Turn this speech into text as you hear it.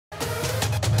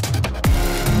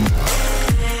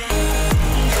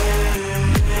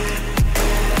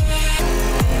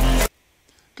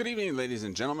Good evening, ladies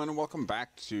and gentlemen, and welcome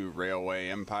back to Railway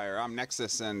Empire. I'm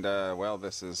Nexxus, and, well,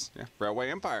 this is Railway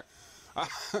Empire.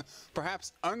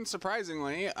 Perhaps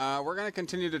unsurprisingly, we're going to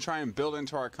continue to try and build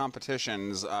into our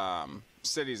competition's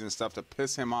cities and stuff to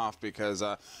piss him off, because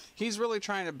he's really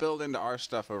trying to build into our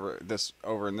stuff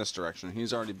over in this direction.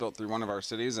 He's already built through one of our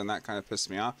cities, and that kind of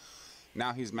pissed me off.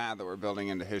 Now he's mad that we're building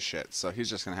into his shit, so he's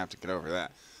just going to have to get over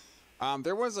that.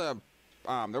 There was an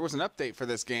update for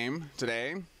this game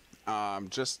today.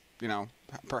 Just, you know,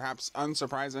 perhaps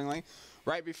unsurprisingly,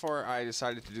 right before I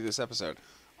decided to do this episode.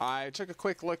 I took a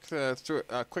quick look through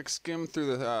a quick skim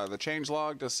through the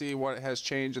changelog to see what has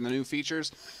changed in the new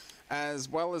features, as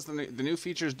well as the new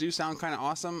features do sound kind of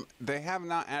awesome. They have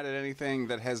not added anything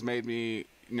that has made me,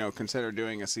 consider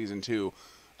doing a season 2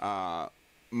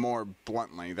 more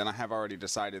bluntly than I have already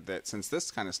decided that since this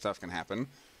kind of stuff can happen.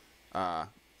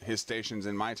 His station's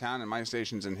in my town and my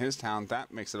station's in his town.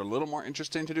 That makes it a little more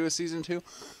interesting to do a season 2.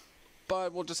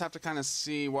 But we'll just have to kind of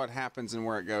see what happens and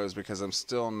where it goes, because I'm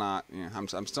still not, I'm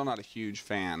still not a huge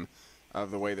fan of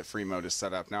the way that free mode is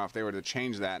set up. Now, if they were to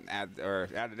change that and add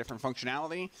a different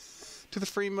functionality to the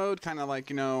free mode, kind of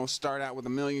like, start out with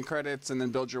 1,000,000 credits and then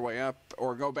build your way up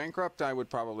or go bankrupt, I would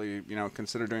probably,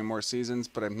 consider doing more seasons.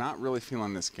 But I'm not really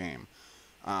feeling this game.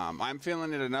 I'm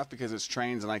feeling it enough because it's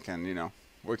trains and I can,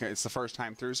 it's the first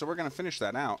time through, so we're going to finish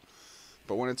that out.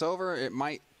 But when it's over, it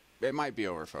might be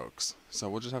over, folks.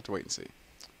 So we'll just have to wait and see.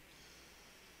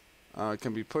 It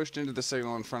can be pushed into the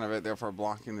signal in front of it, therefore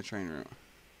blocking the train route.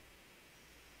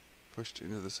 Pushed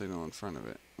into the signal in front of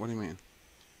it. What do you mean?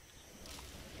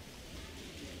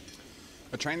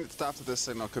 A train that stops at this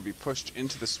signal could be pushed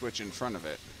into the switch in front of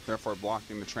it, therefore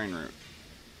blocking the train route.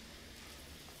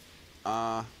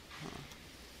 I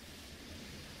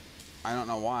don't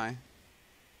know why.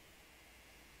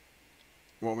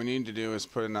 What we need to do is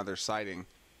put another siding.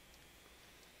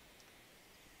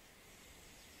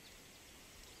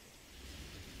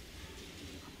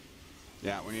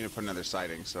 Yeah, we need to put another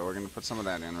siding, so we're going to put some of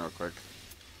that in real quick.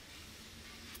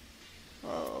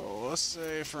 Oh, let's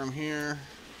say from here.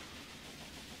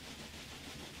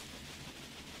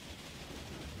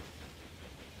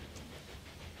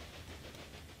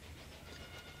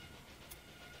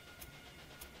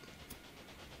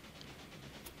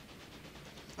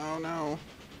 Oh no.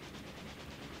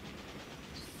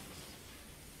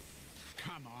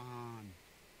 Come on.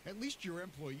 At least your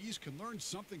employees can learn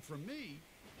something from me.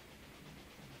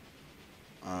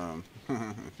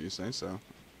 If you say so.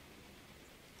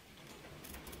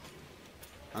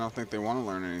 I don't think they want to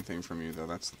learn anything from you, though.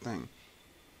 That's the thing.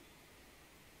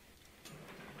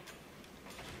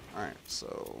 Alright,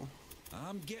 so...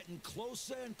 I'm getting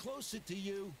closer and closer to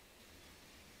you.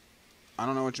 I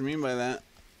don't know what you mean by that.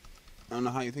 I don't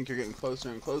know how you think you're getting closer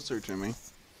and closer to me.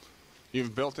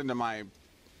 You've built into my,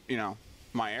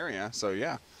 my area, so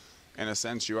yeah. In a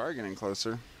sense, you are getting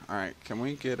closer. Alright, can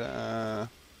we get a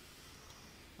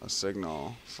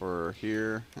signal for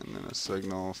here, and then a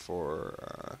signal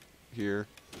for here?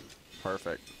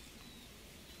 Perfect.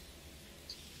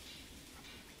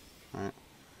 Alright.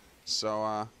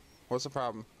 So, what's the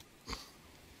problem?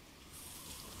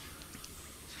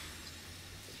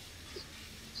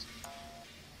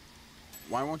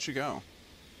 Why won't you go?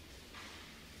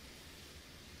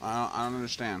 I don't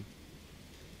understand.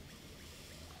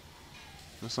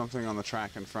 There's something on the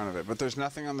track in front of it, but there's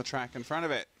nothing on the track in front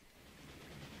of it.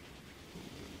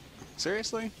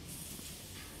 Seriously?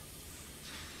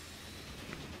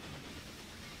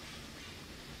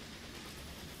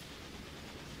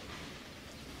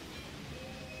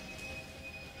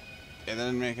 It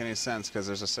didn't make any sense because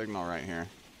there's a signal right here.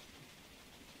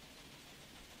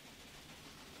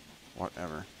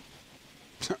 Whatever.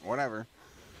 Whatever.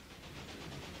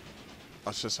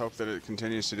 Let's just hope that it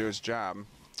continues to do its job.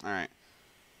 Alright.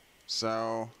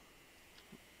 So...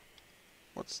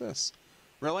 what's this?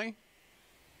 Really?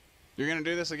 You're gonna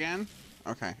do this again?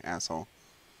 Okay, asshole.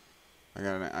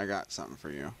 I got something for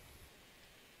you.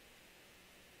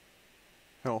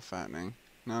 Hill fattening.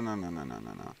 No.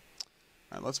 Alright,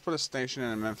 let's put a station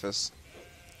in Memphis.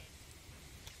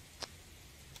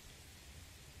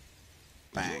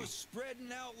 Bang. You're spreading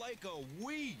out like a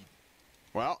weed.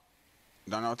 Well,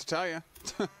 don't know what to tell you.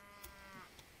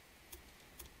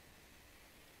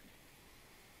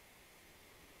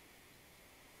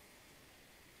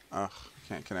 Ugh,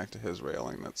 can't connect to his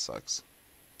railing. That sucks.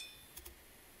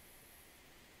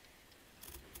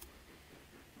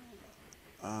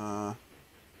 So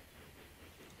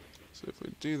if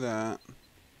we do that,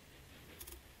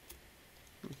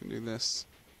 we can do this.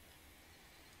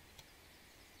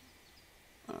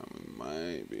 We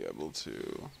might be able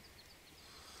to...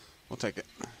 we'll take it.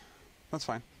 That's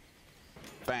fine.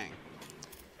 Bang.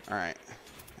 Alright.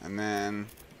 And then...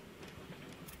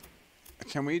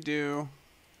 Can we do...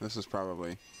 This is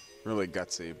probably really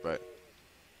gutsy, but...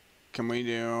 Can we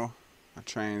do a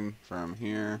train from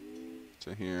here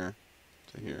to here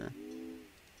to here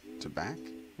to back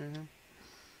here?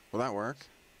 Will that work?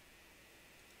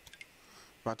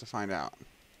 About to find out.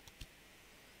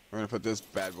 We're gonna put this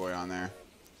bad boy on there.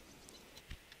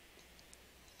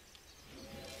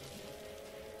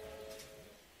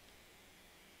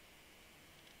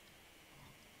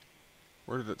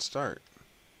 Where did it start?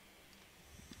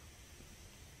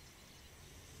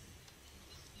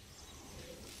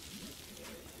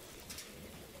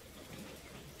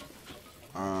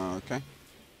 Okay.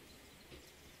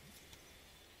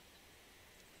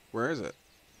 Where is it?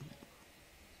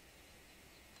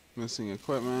 Missing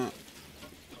equipment.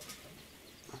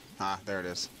 Ah, there it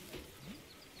is.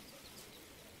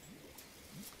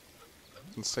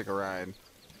 Let's take a ride.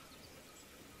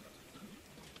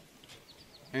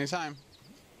 Anytime.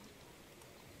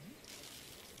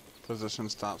 Position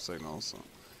stop signals.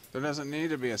 There doesn't need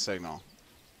to be a signal.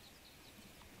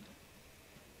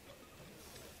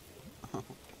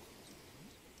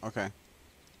 Okay.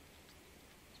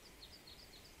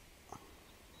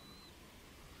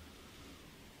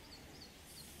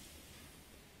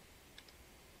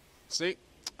 See?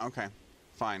 Okay.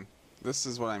 Fine. This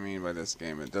is what I mean by this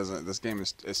game. It doesn't. This game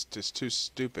is just too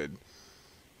stupid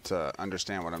to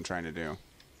understand what I'm trying to do.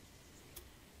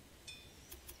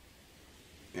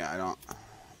 Yeah, I don't.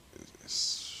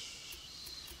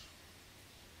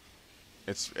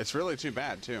 It's really too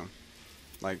bad too.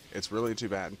 Like, it's really too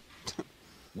bad.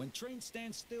 When trains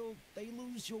stand still, they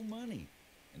lose your money.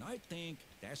 And I think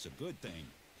that's a good thing.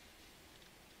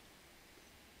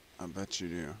 I bet you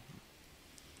do.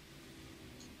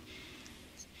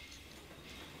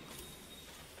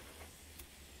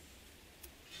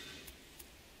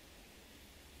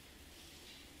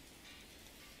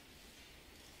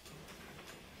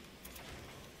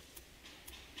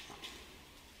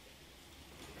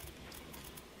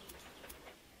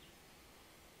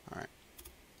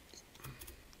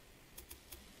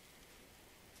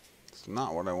 It's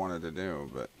not what I wanted to do,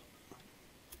 but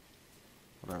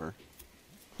whatever.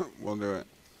 We'll do it.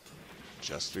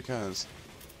 Just because.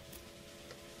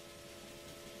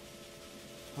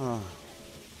 Oh.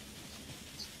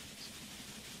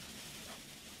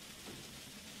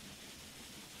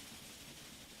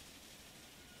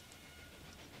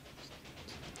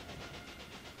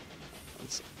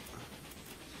 Let's...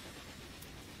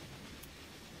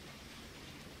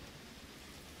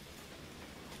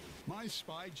 My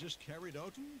spy just carried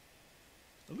out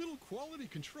a little quality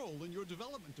control in your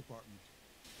development department.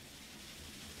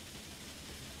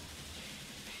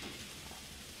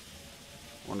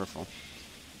 Wonderful.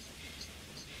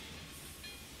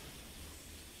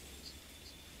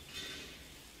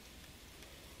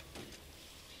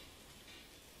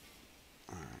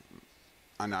 All right.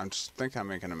 I know. I just think I'm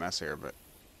making a mess here, but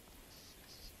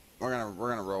we're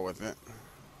gonna roll with it.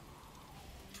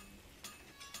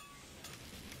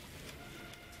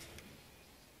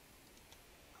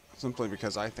 Simply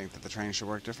because I think that the train should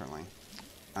work differently.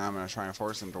 And I'm going to try and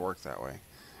force them to work that way.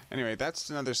 Anyway,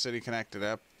 that's another city connected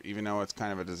up, even though it's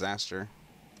kind of a disaster.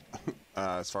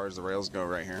 As far as the rails go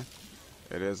right here.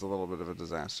 It is a little bit of a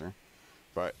disaster.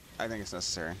 But I think it's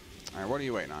necessary. Alright, what are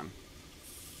you waiting on?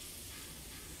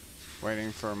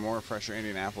 Waiting for more pressure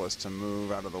Indianapolis to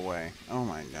move out of the way. Oh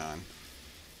my god.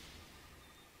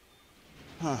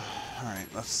 Alright,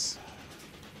 let's...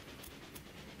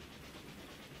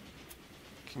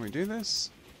 Can we do this?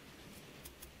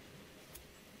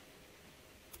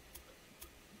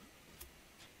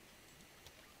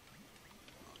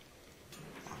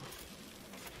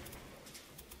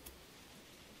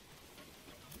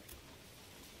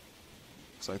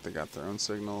 Looks like they got their own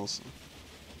signals.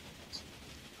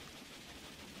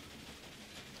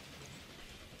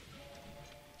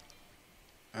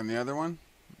 And the other one?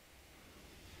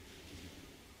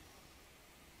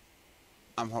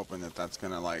 I'm hoping that that's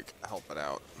gonna, like, help it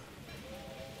out.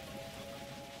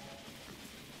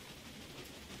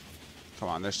 Come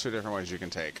on, there's two different ways you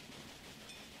can take.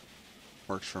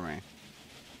 Works for me.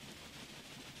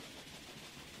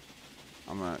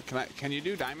 I'm gonna, can you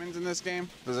do diamonds in this game?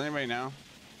 Does anybody know?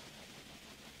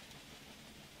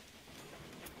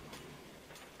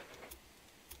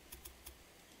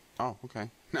 Oh, okay.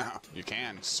 No, you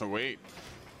can. Sweet.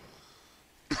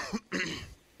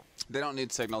 They don't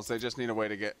need signals. They just need a way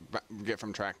to get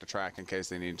from track to track in case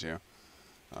they need to.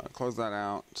 Close that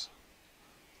out.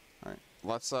 All right.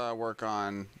 Let's work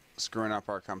on screwing up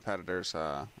our competitors'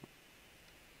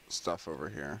 stuff over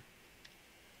here.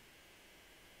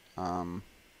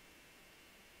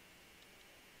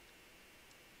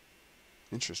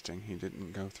 Interesting, he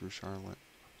didn't go through Charlotte.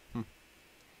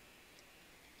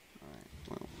 Alright,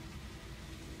 well.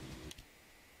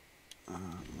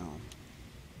 No.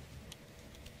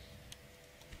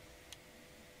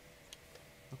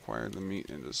 Acquired the meat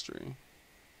industry.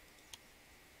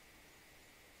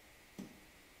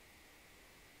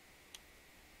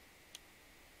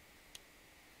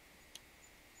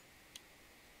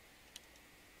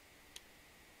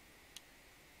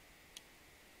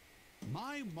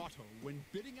 My motto when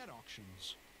bidding at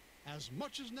auctions: as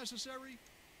much as necessary,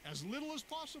 as little as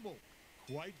possible.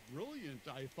 Quite brilliant,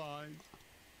 I find.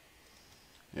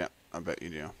 Yeah, I bet you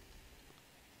do.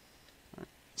 Alright,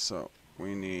 so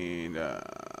we need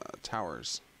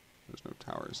towers. There's no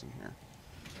towers in here.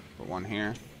 Put one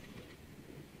here.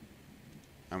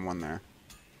 And one there.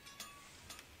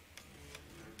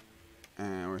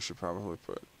 And we should probably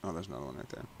put... Oh, there's another one right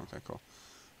there. Okay, cool.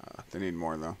 They need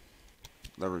more, though.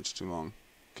 Leverage too long.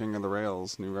 King of the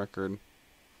Rails, new record.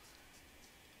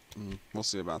 We'll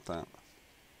see about that.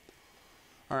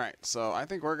 Alright, so I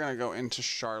think we're going to go into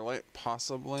Charlotte,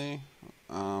 possibly.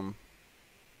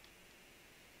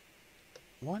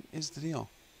 What is the deal?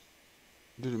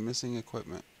 Due to missing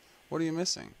equipment. What are you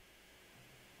missing?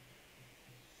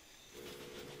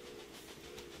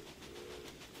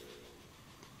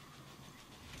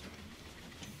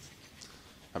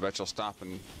 I bet you'll stop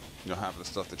and you'll have the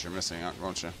stuff that you're missing,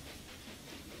 won't you?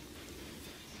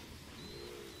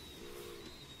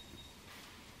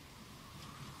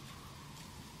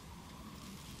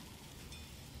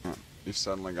 You've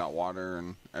suddenly got water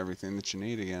and everything that you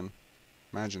need again.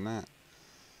 Imagine that.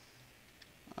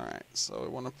 Alright, so we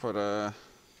want to put one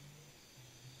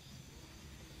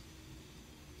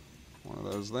of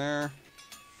those there.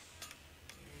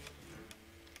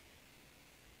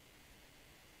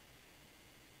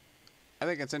 I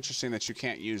think it's interesting that you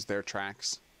can't use their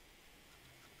tracks.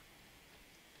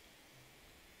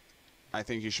 I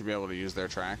think you should be able to use their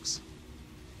tracks.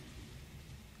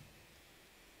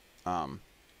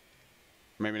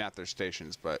 Maybe not their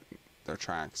stations, but their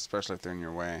tracks, especially if they're in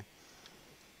your way.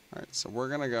 Alright, so we're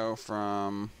gonna go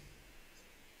from...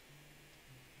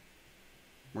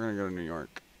 We're gonna go to New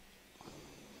York.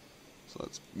 So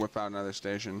let's whip out another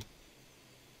station.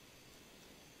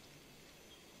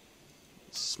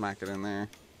 Smack it in there.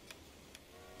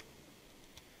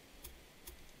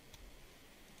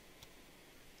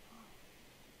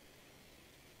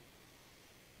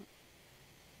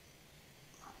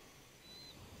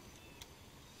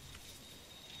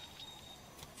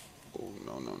 Oh,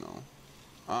 no, no, no.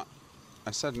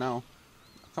 I said no.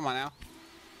 Come on now.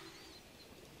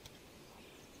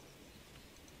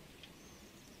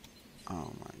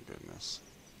 Oh my goodness.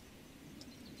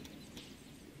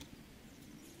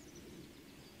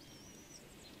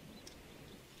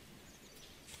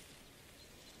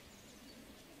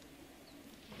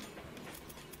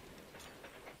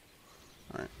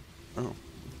 Alright. Oh.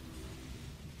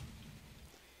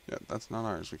 Yeah, that's not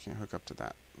ours. We can't hook up to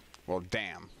that. Well,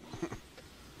 damn.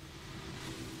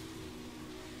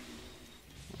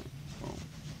 Well,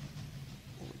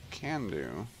 what we can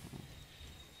do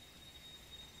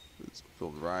is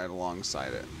build right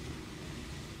alongside it.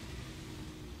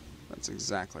 That's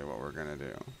exactly what we're gonna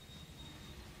do.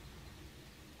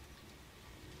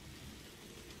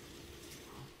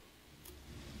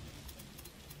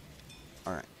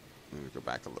 Alright, I'm gonna go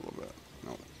back a little bit.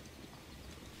 Nope.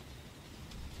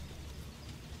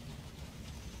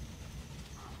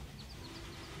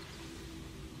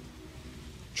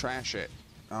 Trash it.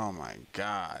 Oh my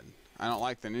god. I don't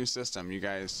like the new system. You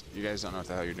guys don't know what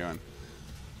the hell you're doing.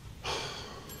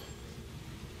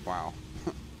 Wow.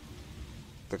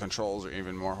 The controls are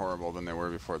even more horrible than they were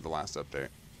before the last update.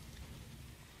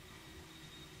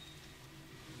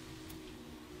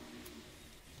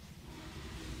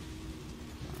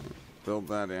 Build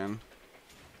that in.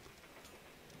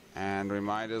 And we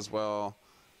might as well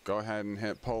go ahead and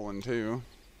hit Poland too.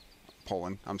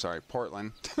 I'm sorry,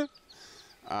 Portland.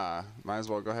 Might as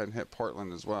well go ahead and hit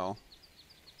Portland as well.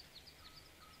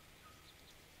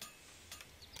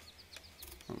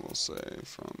 And we'll say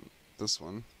from this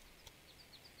one.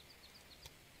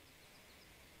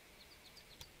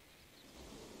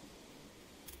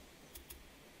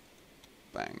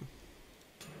 Bang.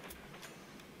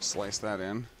 Slice that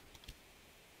in.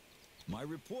 My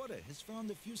reporter has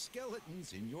found a few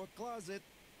skeletons in your closet.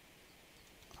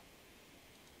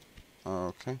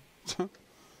 Okay.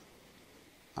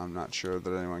 I'm not sure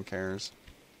that anyone cares.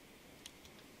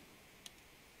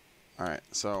 Alright,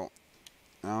 so...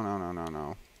 No.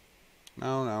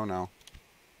 No.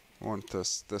 We want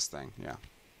this thing. Yeah,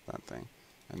 that thing.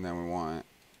 And then we want...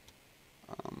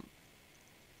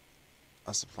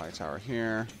 a supply tower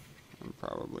here, and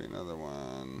probably another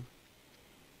one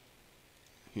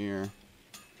here.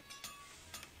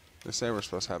 They say we're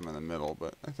supposed to have them in the middle,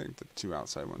 but I think the 2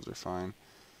 outside ones are fine.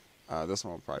 This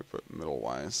one we'll probably put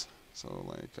middle-wise, so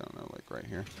like, I don't know, like right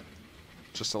here,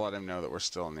 just to let him know that we're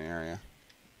still in the area.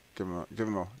 Give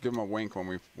him a wink when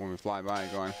we fly by,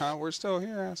 going, "Huh, we're still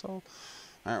here, asshole."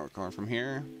 All right, we're going from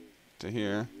here to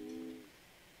here.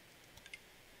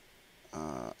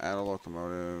 Add a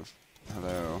locomotive.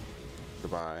 Hello.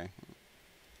 Goodbye.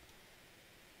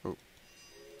 Oh.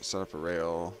 Set up a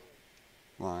rail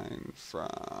line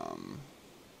from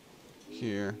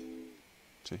here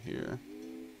to here.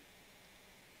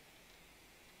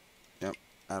 Yep.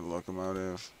 Add a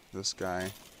locomotive. This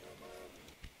guy.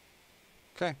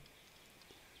 Okay.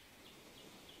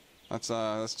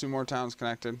 That's 2 more towns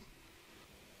connected.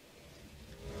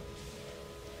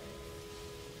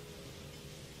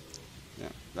 Yeah,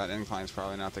 that incline's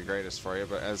probably not the greatest for you,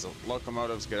 but as the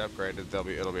locomotives get upgraded, it'll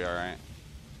be all right.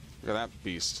 Look at that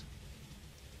beast.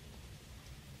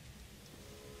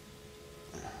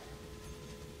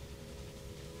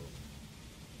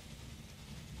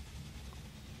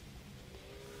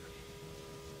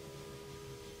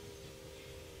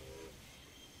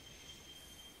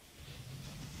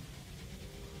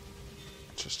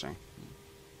 Interesting.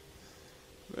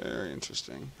 Very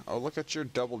interesting. Oh, look at your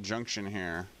double junction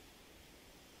here.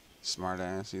 Smart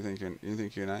ass. You think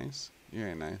you're nice? You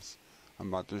ain't nice. I'm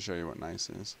about to show you what nice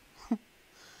is.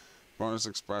 Bonus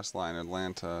express line,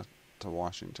 Atlanta to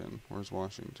Washington. Where's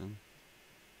Washington?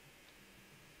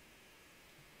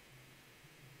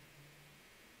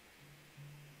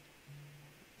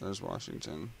 There's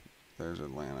Washington. There's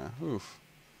Atlanta. Oof.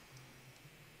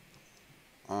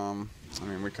 I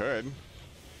mean, we could.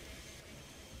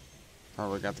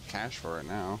 Probably got the cash for it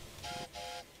now.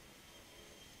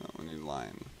 Oh, we need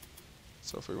line.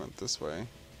 So if we went this way.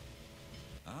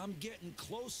 I'm getting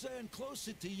closer and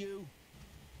closer to you.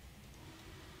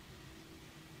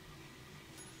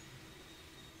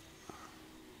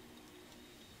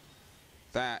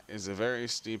 That is a very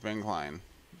steep incline.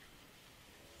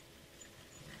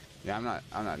 Yeah, I'm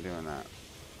not doing that.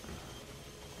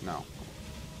 No.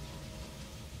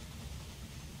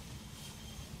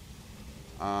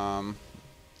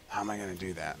 How am I gonna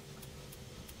do that?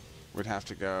 We'd have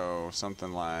to go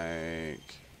something like...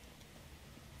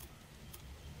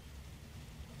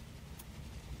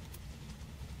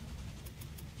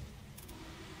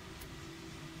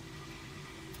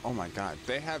 Oh my god,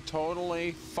 they have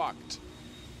totally fucked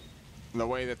the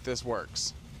way that this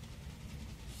works.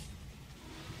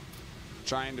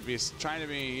 Trying to be,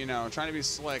 you know, trying to be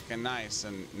slick and nice,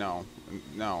 and no.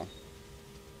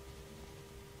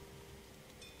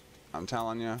 I'm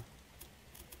telling you,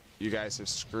 you guys have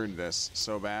screwed this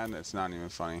so bad, it's not even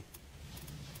funny.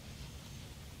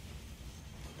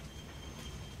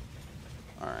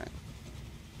 Alright.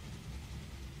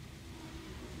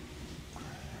 There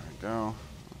we go.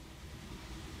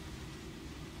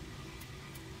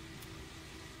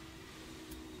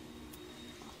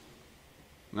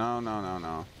 No.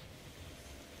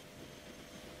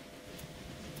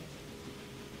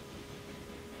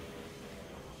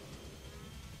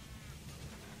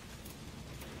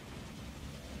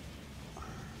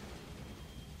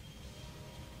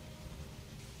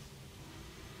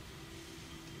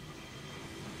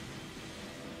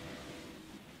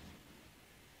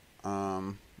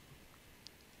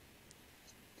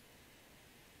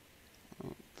 I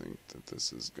don't think that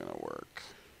this is gonna work.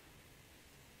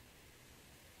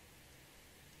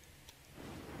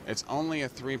 It's only a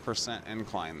 3%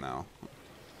 incline though.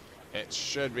 It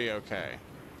should be okay.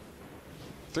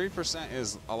 3%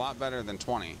 is a lot better than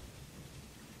 20.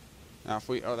 Now if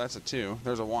we, oh, that's a 2.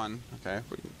 There's a 1. Okay, if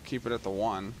we can keep it at the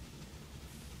 1.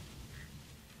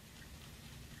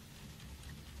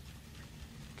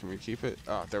 Can we keep it?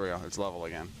 Oh, there we go. It's level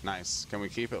again. Nice. Can we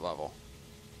keep it level?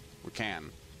 We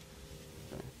can.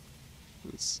 Okay.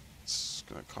 It's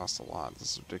gonna cost a lot.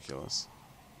 This is ridiculous.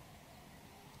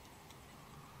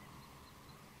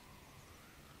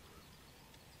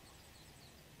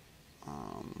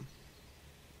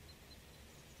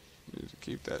 Need to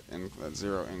keep that that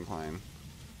 0 incline.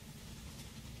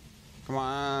 Come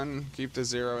on, keep the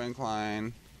 0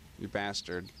 incline, you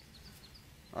bastard.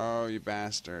 Oh, you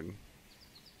bastard.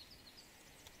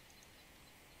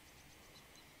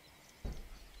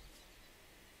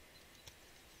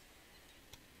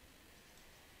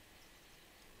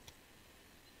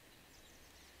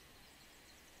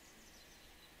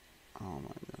 Oh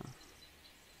my god.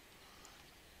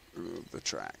 Remove the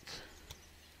track.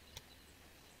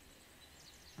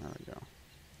 There we go.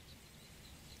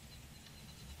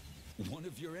 One of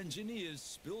of your engineers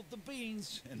spilled the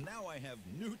beans, and now I have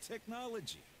new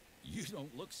technology. You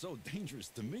don't look so dangerous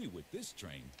to me with this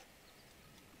train.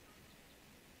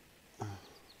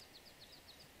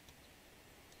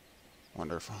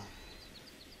 Wonderful.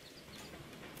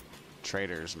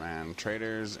 Traitors, man.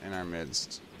 Traitors in our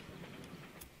midst.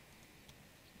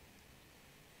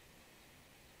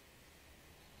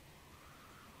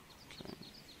 Okay.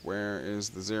 Where is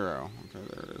the 0? Okay,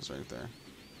 there it is right there.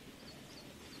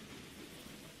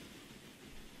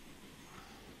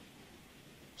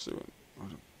 So,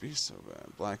 would it be so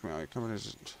bad? Blackmail. You're coming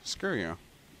to screw you. You're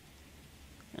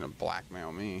gonna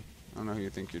blackmail me. I don't know who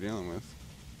you think you're dealing with.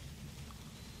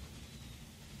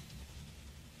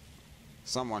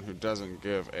 Someone who doesn't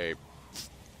give a,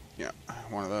 yeah,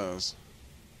 one of those.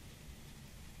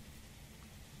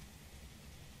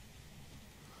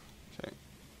 Okay.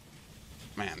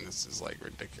 Man, this is like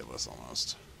ridiculous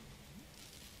almost.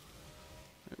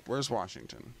 Where's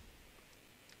Washington?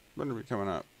 When are we coming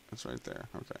up? It's right there.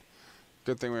 Okay.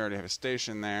 Good thing we already have a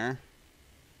station there.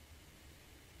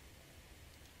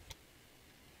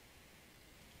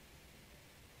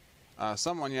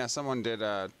 Someone did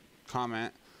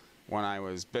comment when I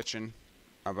was bitching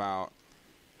about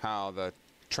how the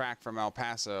track from El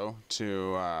Paso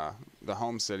to the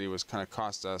home city was going to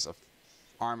cost us an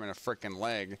arm and a frickin'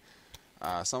 leg.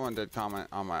 Someone did comment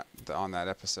on that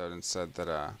episode and said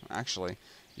that actually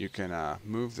you can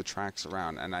move the tracks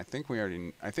around, and I think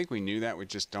we knew that. We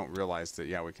just don't realize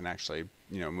that we can actually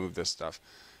move this stuff,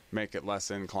 make it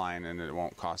less incline, and it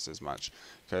won't cost as much,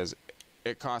 because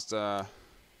it cost about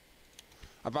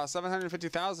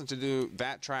 $750,000 to do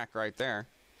that track right there.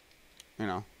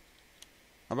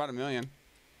 About $1 million,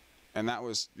 and that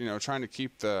was trying to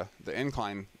keep the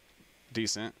incline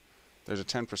decent. There's a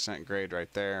 10% grade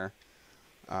right there.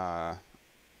 I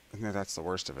think that's the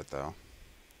worst of it, though.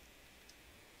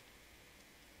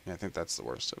 Yeah, I think that's the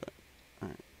worst of it. All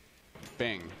right.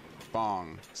 Bing,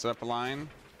 bong. Set up a line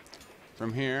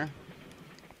from here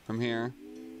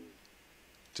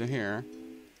to here.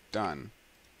 Done.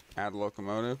 Add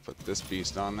locomotive. Put this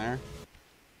beast on there.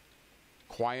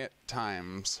 Quiet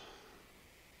times.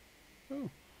 Ooh.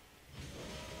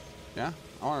 Yeah,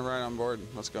 I want to ride on board.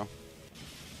 Let's go.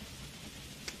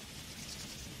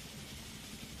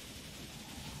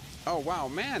 Oh, wow,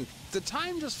 man. The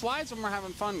time just flies when we're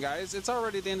having fun, guys. It's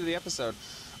already the end of the episode.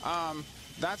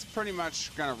 That's pretty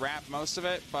much going to wrap most of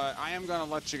it, but I am going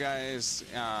to let you guys...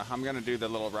 I'm going to do the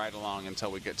little ride-along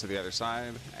until we get to the other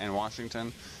side in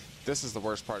Washington. This is the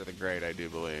worst part of the grade, I do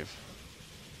believe.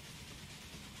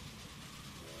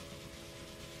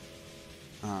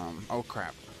 Oh,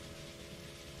 crap.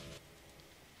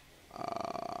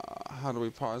 How do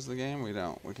we pause the game? We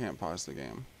don't. We can't pause the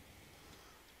game.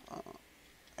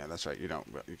 Yeah, that's right. You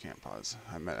can't pause.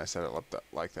 I set it up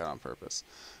like that on purpose.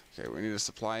 Okay, we need a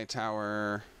supply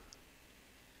tower.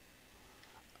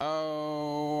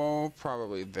 Oh,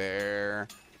 probably there.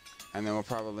 And then we'll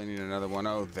probably need another one.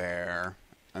 Oh, there.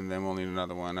 And then we'll need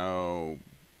another one. Oh,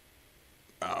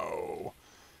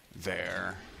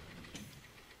 there.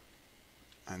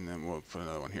 And then we'll put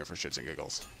another one here for shits and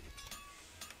giggles.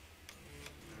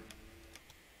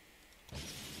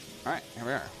 Alright, here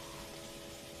we are.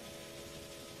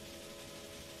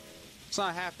 It's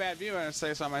not a half bad view, I'd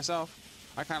say so myself.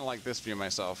 I kind of like this view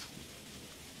myself.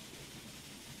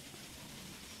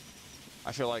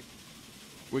 I feel like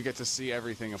we get to see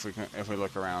everything if we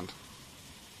look around.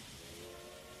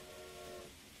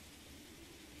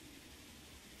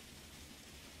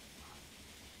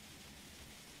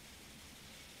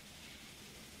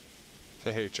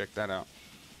 Hey, check that out.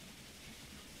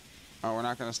 Oh, we're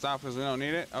not going to stop because we don't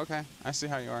need it? Okay, I see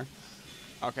how you are.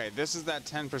 Okay, this is that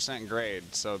 10% grade,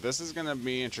 so this is going to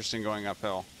be interesting going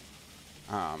uphill.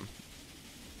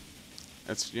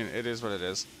 It is what it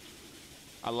is.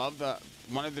 I love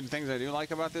one of the things I do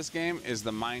like about this game is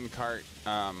the minecart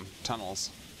tunnels.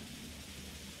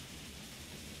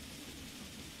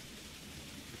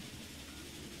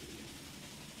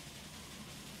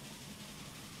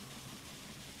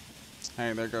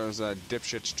 Hey, there goes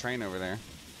dipshit's train over there.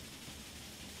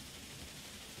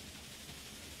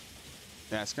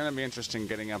 Yeah, it's going to be interesting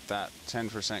getting up that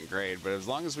 10% grade, but as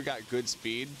long as we got good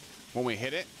speed, when we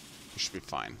hit it, we should be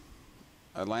fine.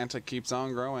 Atlanta keeps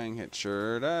on growing. It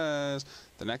sure does.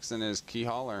 The next one is Key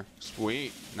Hauler.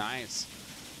 Sweet. Nice.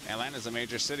 Atlanta's a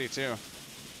major city, too.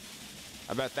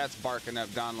 I bet that's barking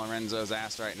up Don Lorenzo's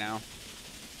ass right now.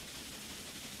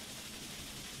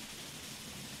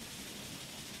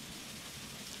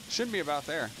 Should be about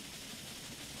there.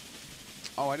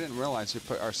 Oh, I didn't realize we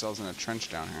put ourselves in a trench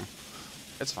down here.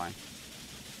 It's fine.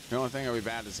 The only thing that would be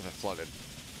bad is if it flooded.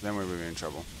 Then we would be in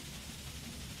trouble.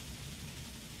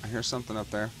 I hear something up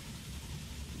there.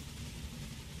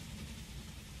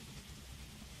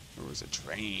 There was a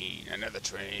train, another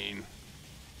train.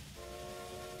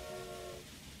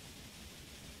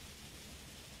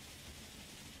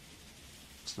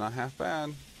 It's not half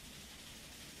bad.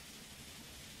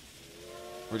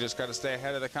 We just got to stay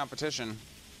ahead of the competition,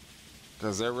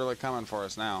 because they're really coming for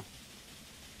us now.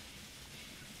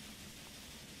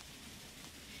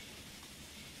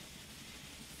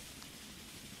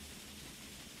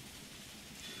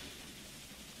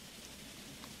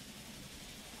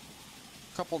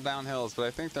 Couple downhills, but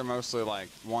I think they're mostly like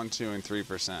 1, 2, and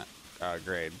 3%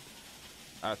 grade.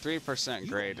 3%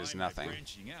 grade is nothing.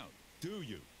 Branching out, do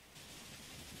you?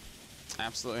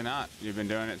 Absolutely not. You've been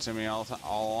doing it to me all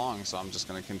along, so I'm just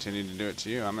going to continue to do it to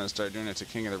you. I'm going to start doing it to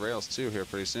King of the Rails too here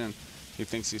pretty soon. He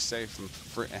thinks he's safe from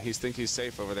he's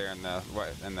safe over there in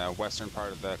the western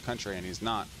part of the country, and he's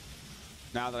not.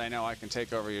 Now that I know I can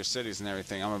take over your cities and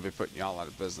everything, I'm going to be putting y'all out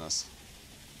of business.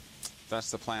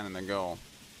 That's the plan and the goal.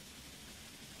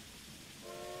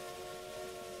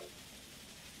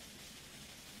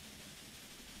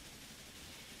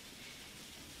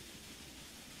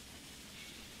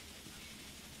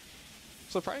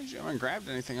 Surprised you haven't grabbed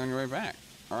anything on your way back,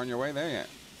 or on your way there yet.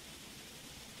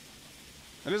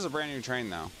 It is a brand new train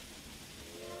though.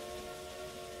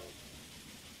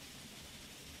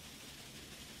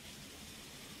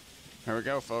 Here we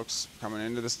go, folks, coming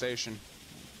into the station.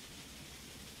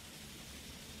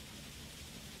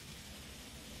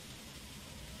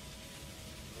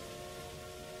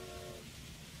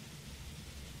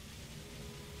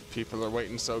 People are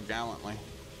waiting so gallantly.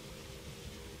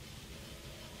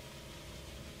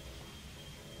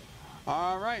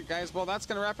 Alright guys, well that's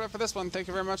going to wrap it up for this one. Thank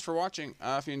you very much for watching.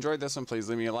 If you enjoyed this one, please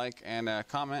leave me a like and a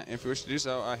comment if you wish to do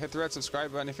so. Hit the red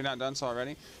subscribe button if you're not done so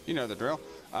already. You know the drill.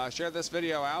 Share this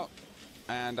video out,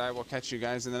 and I will catch you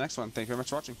guys in the next one. Thank you very much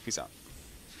for watching. Peace out.